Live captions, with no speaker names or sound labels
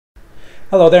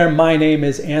Hello there, my name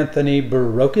is Anthony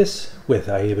Barocas with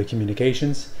Hdmi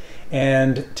Communications,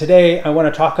 and today I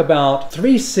want to talk about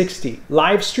 360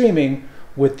 live streaming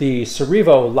with the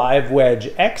Cerevo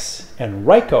LiveShell X and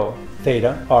Ricoh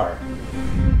Theta R.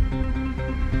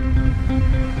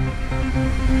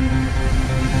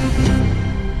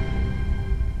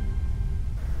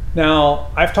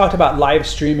 Now, I've talked about live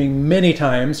streaming many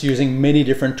times using many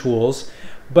different tools,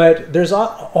 but there's a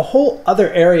whole other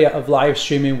area of live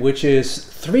streaming which is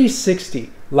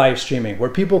 360 live streaming, where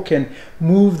people can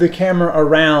move the camera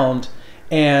around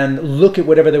and look at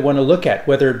whatever they want to look at,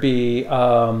 whether it be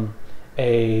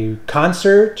a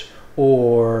concert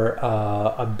or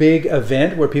a big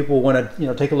event where people want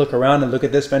to take a look around and look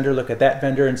at this vendor, look at that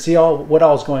vendor, and see what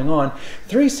all is going on.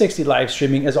 360 live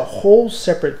streaming is a whole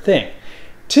separate thing.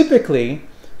 Typically,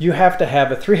 you have to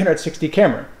have a 360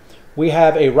 camera. We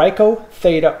have a Ricoh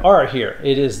Theta R here.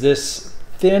 It is this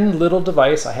thin little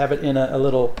device. I have it in a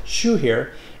little shoe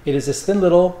here. It is this thin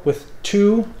little with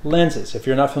two lenses. If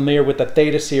you're not familiar with the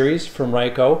Theta series from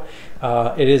Ricoh,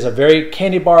 it is a very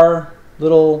candy bar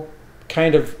little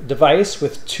kind of device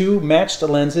with two matched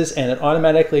lenses, and it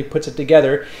automatically puts it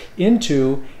together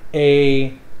into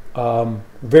a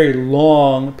very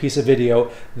long piece of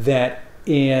video that,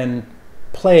 in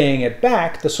playing it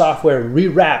back, the software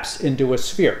rewraps into a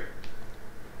sphere.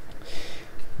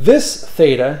 This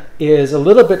Theta is a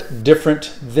little bit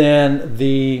different than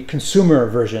the consumer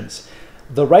versions.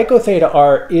 The Ricoh Theta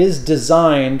R is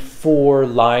designed for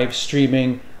live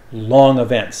streaming long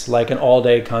events, like an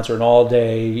all-day concert, an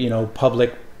all-day,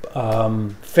 public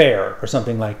fair or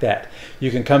something like that.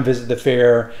 You can come visit the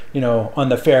fair, on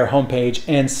the fair homepage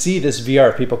and see this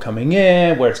VR, people coming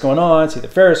in, where it's going on, see the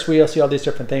Ferris wheel, see all these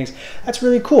different things. That's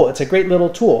really cool. It's a great little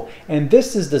tool. And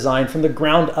this is designed from the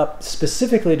ground up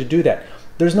specifically to do that.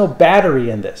 There's no battery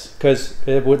in this because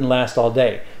it wouldn't last all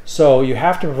day. So you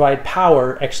have to provide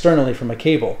power externally from a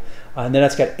cable. And then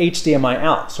it's got HDMI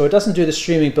out. So it doesn't do the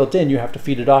streaming built in. You have to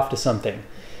feed it off to something.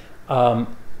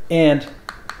 And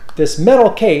this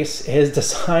metal case is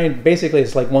designed, basically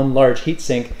it's like one large heat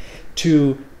sink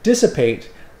to dissipate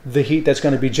the heat that's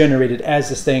going to be generated as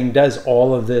this thing does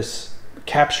all of this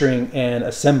capturing and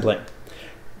assembling.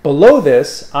 Below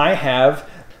this, I have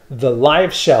the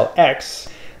LiveShell X.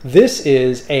 This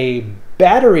is a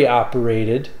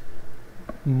battery-operated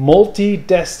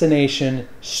multi-destination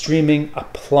streaming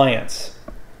appliance.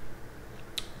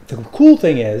 The cool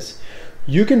thing is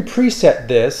you can preset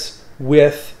this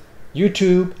with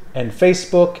YouTube and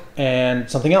Facebook and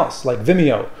something else like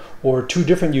Vimeo, or two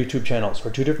different YouTube channels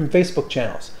or two different Facebook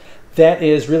channels. That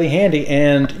is really handy,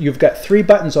 and you've got 3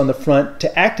 buttons on the front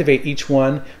to activate each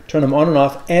one, turn them on and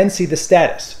off, and see the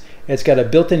status. It's got a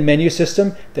built-in menu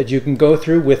system that you can go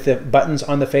through with the buttons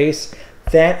on the face.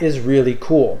 That is really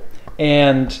cool.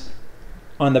 And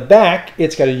on the back,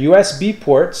 it's got a USB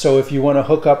port, so if you want to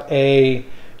hook up a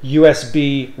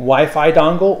USB Wi-Fi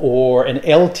dongle or an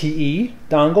LTE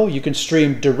dongle, you can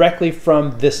stream directly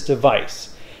from this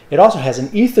device. It also has an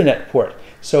Ethernet port,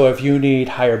 so if you need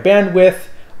higher bandwidth,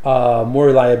 more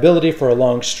reliability for a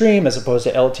long stream as opposed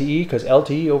to LTE, because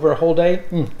LTE over a whole day,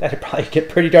 that'd probably get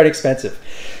pretty darn expensive.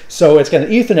 So it's got an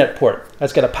Ethernet port.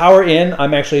 It's got a power in.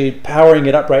 I'm actually powering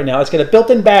it up right now. It's got a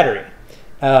built-in battery.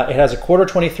 It has a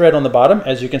 1/4-20 thread on the bottom,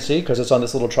 as you can see, because it's on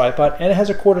this little tripod, and it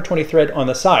has a 1/4-20 thread on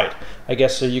the side, I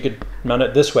guess, so you could mount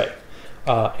it this way.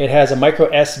 It has a micro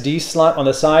SD slot on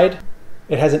the side.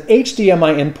 It has an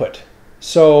HDMI input.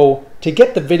 So to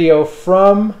get the video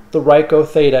from the Ricoh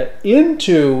Theta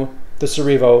into the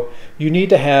Cerevo, you need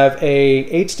to have a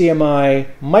HDMI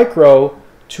micro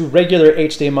to regular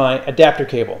HDMI adapter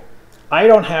cable. I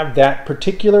don't have that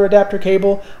particular adapter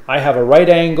cable. I have a right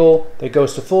angle that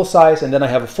goes to full size, and then I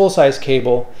have a full size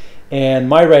cable, and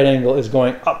my right angle is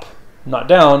going up, not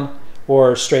down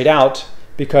or straight out,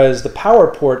 because the power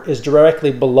port is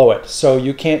directly below it. So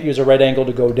you can't use a right angle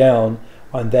to go down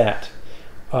on that.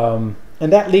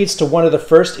 And that leads to one of the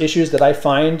first issues that I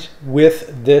find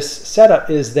with this setup,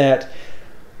 is that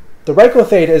the Ricoh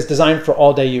Theta is designed for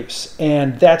all-day use,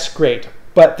 and that's great.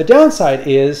 But the downside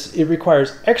is it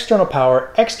requires external power,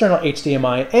 external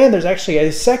HDMI, and there's actually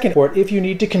a second port if you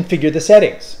need to configure the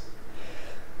settings.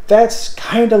 That's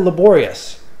kind of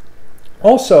laborious.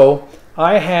 Also,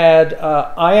 I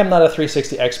am not a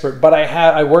 360 expert, but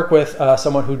I work with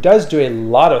someone who does do a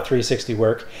lot of 360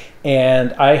 work,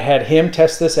 and I had him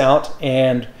test this out,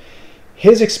 and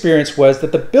his experience was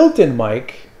that the built-in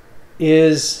mic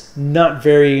is not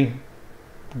very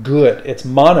good. It's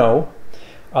mono.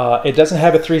 It doesn't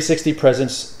have a 360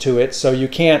 presence to it, so you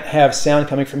can't have sound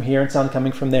coming from here and sound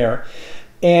coming from there.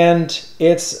 And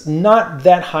it's not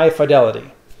that high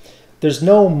fidelity. There's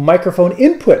no microphone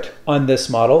input on this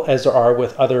model as there are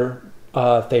with other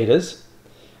Thetas,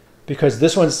 because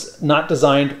this one's not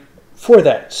designed for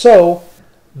that. So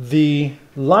the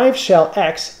LiveShell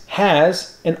X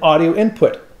has an audio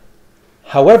input.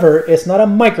 However, it's not a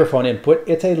microphone input,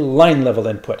 it's a line level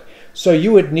input. So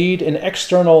you would need an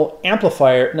external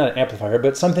amplifier, not an amplifier,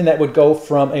 but something that would go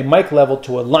from a mic level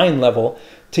to a line level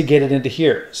to get it into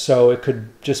here. So it could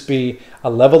just be a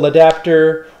level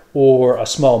adapter or a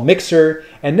small mixer.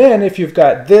 And then if you've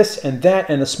got this and that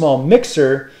and a small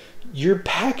mixer, your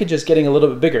package is getting a little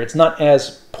bit bigger. It's not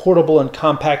as portable and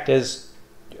compact as,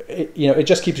 it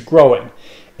just keeps growing.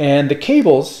 And the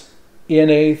cables in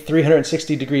a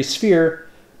 360-degree sphere,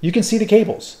 you can see the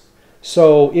cables.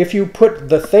 So if you put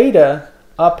the Theta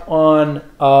up on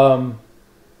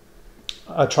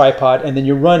a tripod and then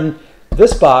you run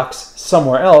this box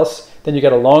somewhere else, then you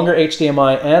get a longer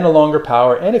HDMI and a longer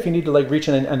power. And if you need to like reach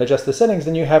in and adjust the settings,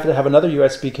 then you have to have another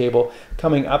USB cable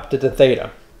coming up to the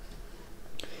Theta.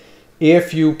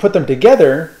 If you put them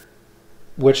together,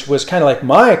 which was kind of like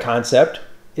my concept,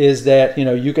 is that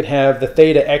you could have the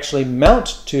Theta actually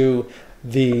mount to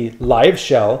the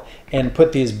LiveShell and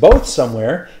put these both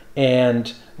somewhere.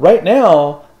 And right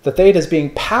now, the Theta is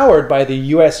being powered by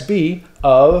the USB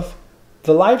of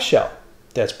the LiveShell.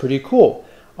 That's pretty cool.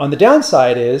 On the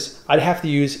downside is I'd have to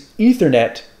use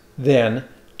Ethernet then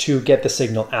to get the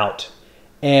signal out.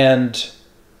 And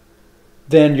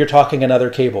then you're talking another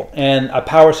cable and a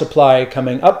power supply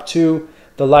coming up to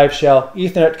the LiveShell,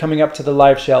 Ethernet coming up to the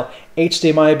LiveShell,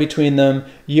 HDMI between them,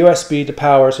 USB to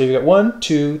power. So you've got 1,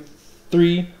 2,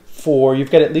 3, 4.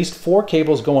 You've got at least 4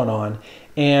 cables going on,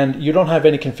 and you don't have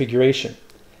any configuration.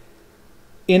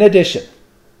 In addition,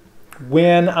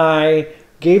 when I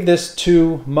gave this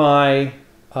to my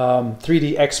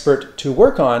 3D expert to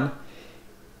work on,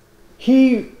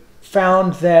 he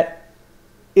found that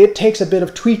it takes a bit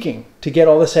of tweaking to get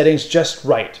all the settings just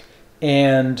right.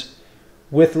 And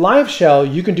with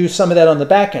LiveShell, you can do some of that on the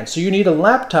back end. So you need a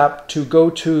laptop to go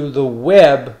to the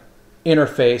web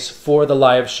interface for the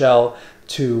LiveShell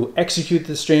to execute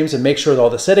the streams and make sure that all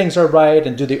the settings are right,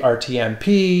 and do the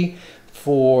RTMP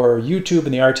for YouTube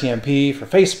and the RTMP for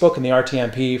Facebook and the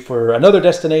RTMP for another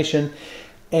destination.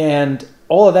 And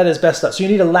all of that is best up. So you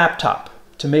need a laptop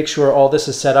to make sure all this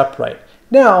is set up right.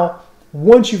 Now,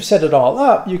 once you've set it all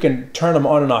up, you can turn them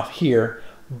on and off here.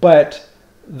 But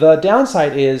the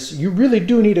downside is you really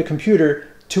do need a computer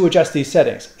to adjust these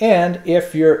settings. And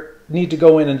if you need to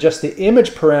go in and adjust the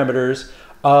image parameters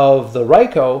of the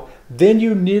Ricoh, then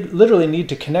you literally need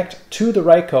to connect to the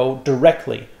Ricoh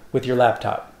directly with your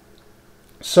laptop.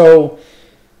 So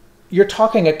you're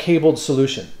talking a cabled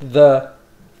solution. The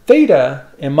Theta,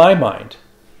 in my mind,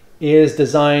 is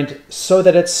designed so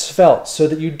that it's svelte, so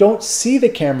that you don't see the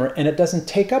camera and it doesn't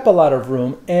take up a lot of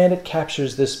room, and it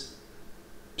captures this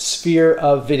sphere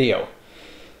of video.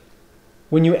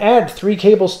 When you add 3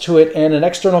 cables to it and an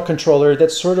external controller,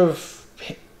 that sort of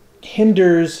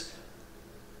hinders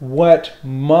what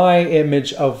my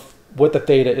image of what the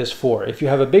Theta is for. If you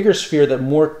have a bigger sphere that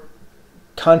more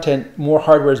content, more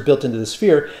hardware is built into the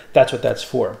sphere, that's what that's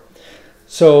for.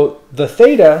 So the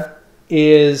Theta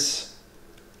is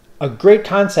a great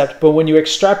concept, but when you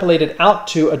extrapolate it out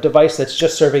to a device that's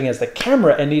just serving as the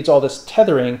camera and needs all this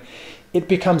tethering, it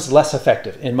becomes less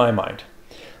effective in my mind.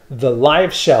 The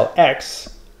LiveShell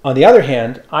X, on the other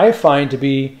hand, I find to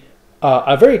be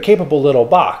a very capable little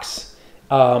box.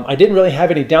 I didn't really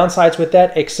have any downsides with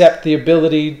that, except the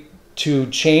ability to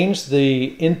change the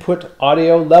input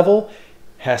audio level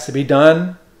has to be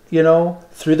done,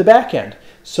 through the back end.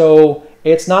 So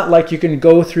it's not like you can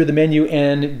go through the menu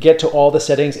and get to all the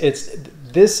settings.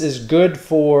 This is good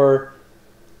for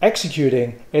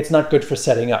executing. It's not good for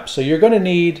setting up. So you're going to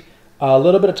need a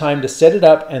little bit of time to set it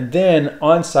up, and then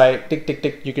on site, tick, tick,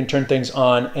 tick, you can turn things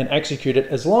on and execute it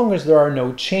as long as there are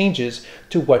no changes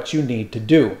to what you need to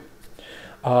do.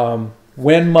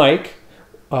 When Mike,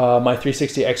 my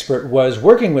 360 expert, was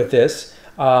working with this,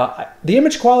 the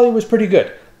image quality was pretty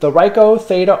good. The Ricoh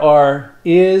Theta R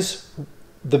is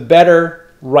the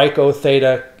better Ricoh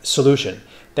Theta solution.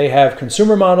 They have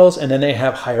consumer models, and then they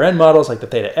have higher end models like the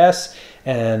Theta S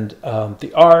and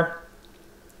the R.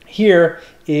 Here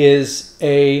is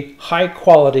a high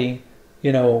quality,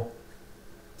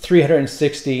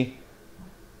 360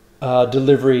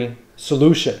 delivery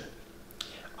solution.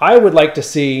 I would like to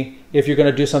see, if you're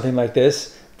going to do something like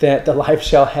this, that the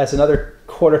LiveShell has another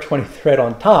 1/4-20 thread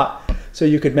on top, so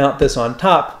you could mount this on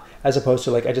top, as opposed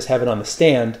to like I just have it on the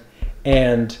stand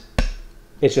and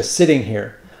it's just sitting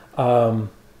here.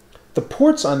 The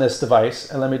ports on this device,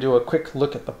 and let me do a quick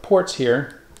look at the ports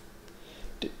here.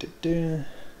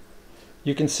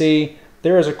 you can see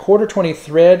there is a 1/4-20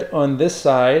 thread on this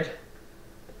side.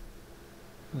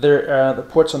 There, the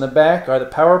ports on the back are the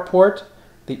power port,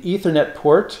 the Ethernet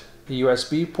port, the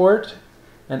USB port,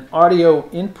 an audio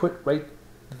input right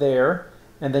there,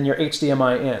 and then your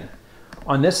HDMI in.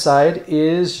 On this side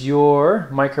is your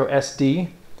micro SD,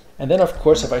 and then of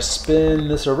course if I spin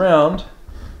this around,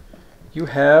 you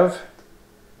have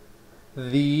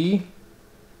the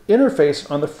interface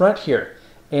on the front here.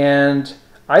 And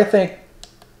I think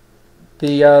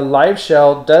the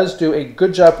LiveShell does do a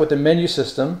good job with the menu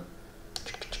system.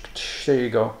 There you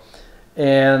go.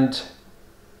 And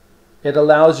it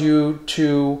allows you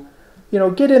to,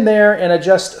 get in there and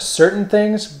adjust certain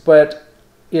things, but,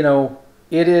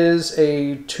 it is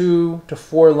a 2 to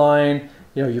 4 line,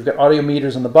 you've got audio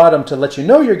meters on the bottom to let you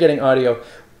know you're getting audio,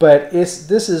 but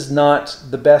this is not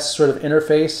the best sort of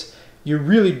interface. You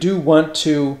really do want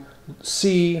to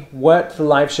see what the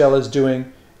LiveShell is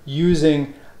doing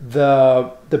using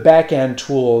the back-end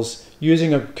tools,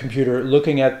 using a computer,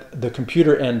 looking at the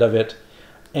computer end of it,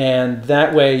 and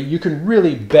that way you can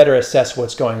really better assess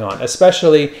what's going on,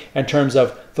 especially in terms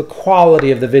of the quality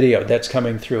of the video that's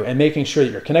coming through and making sure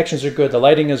that your connections are good, the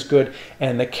lighting is good,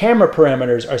 and the camera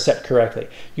parameters are set correctly.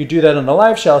 You do that on the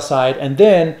LiveShell side, and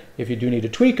then if you do need to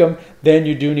tweak them, then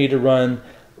you do need to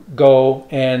go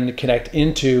and connect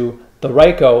into the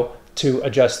Ricoh to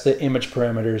adjust the image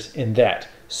parameters in that.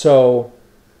 So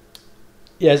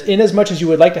yes, in as much as you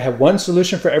would like to have one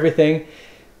solution for everything,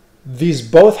 these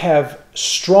both have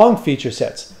strong feature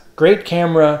sets, great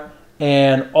camera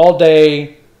and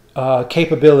all-day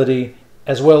capability,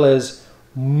 as well as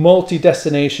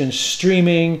multi-destination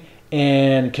streaming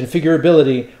and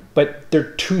configurability, but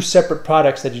they're two separate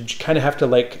products that you kind of have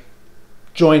to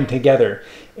join together.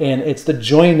 And it's the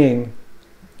joining,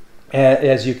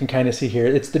 as you can kind of see here,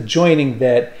 it's the joining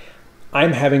that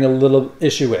I'm having a little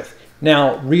issue with.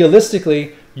 Now,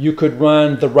 realistically, you could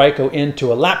run the Ricoh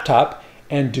into a laptop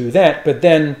and do that, but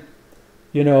then,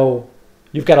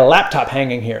 you've got a laptop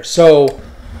hanging here. So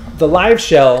the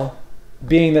LiveShell,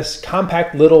 being this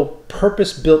compact little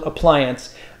purpose-built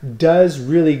appliance, does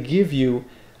really give you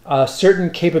a certain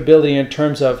capability in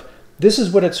terms of this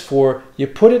is what it's for. You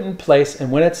put it in place, and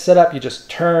when it's set up, you just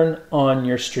turn on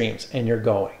your streams and you're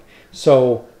going.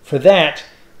 So for that,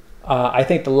 I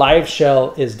think the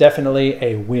LiveShell is definitely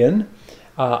a win.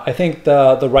 I think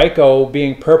the Ricoh,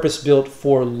 being purpose-built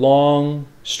for long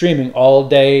streaming,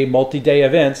 all-day, multi-day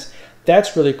events,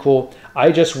 that's really cool.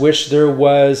 I just wish there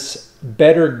was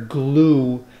better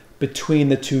glue between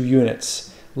the two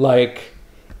units. Like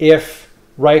if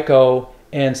Ricoh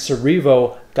and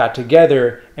Cerevo got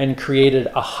together and created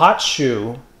a hot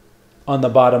shoe on the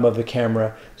bottom of the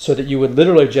camera so that you would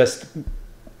literally just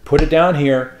put it down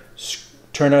here,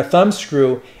 turn a thumb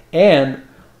screw, and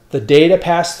the data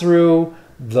passed through,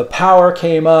 the power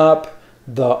came up,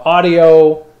 the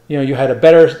audio, you had a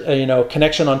better,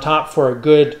 connection on top for a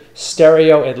good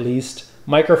stereo, at least,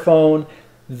 microphone.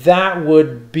 That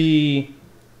would be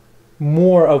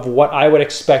more of what I would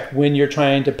expect when you're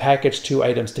trying to package two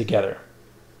items together.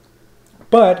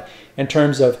 But in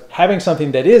terms of having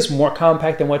something that is more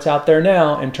compact than what's out there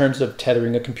now, in terms of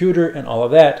tethering a computer and all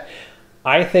of that,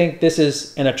 I think this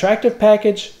is an attractive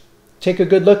package. Take a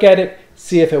good look at it,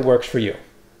 see if it works for you.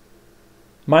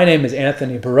 My name is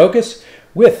Anthony Barocas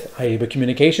with Hdmi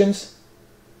Communications.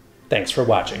 Thanks for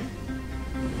watching.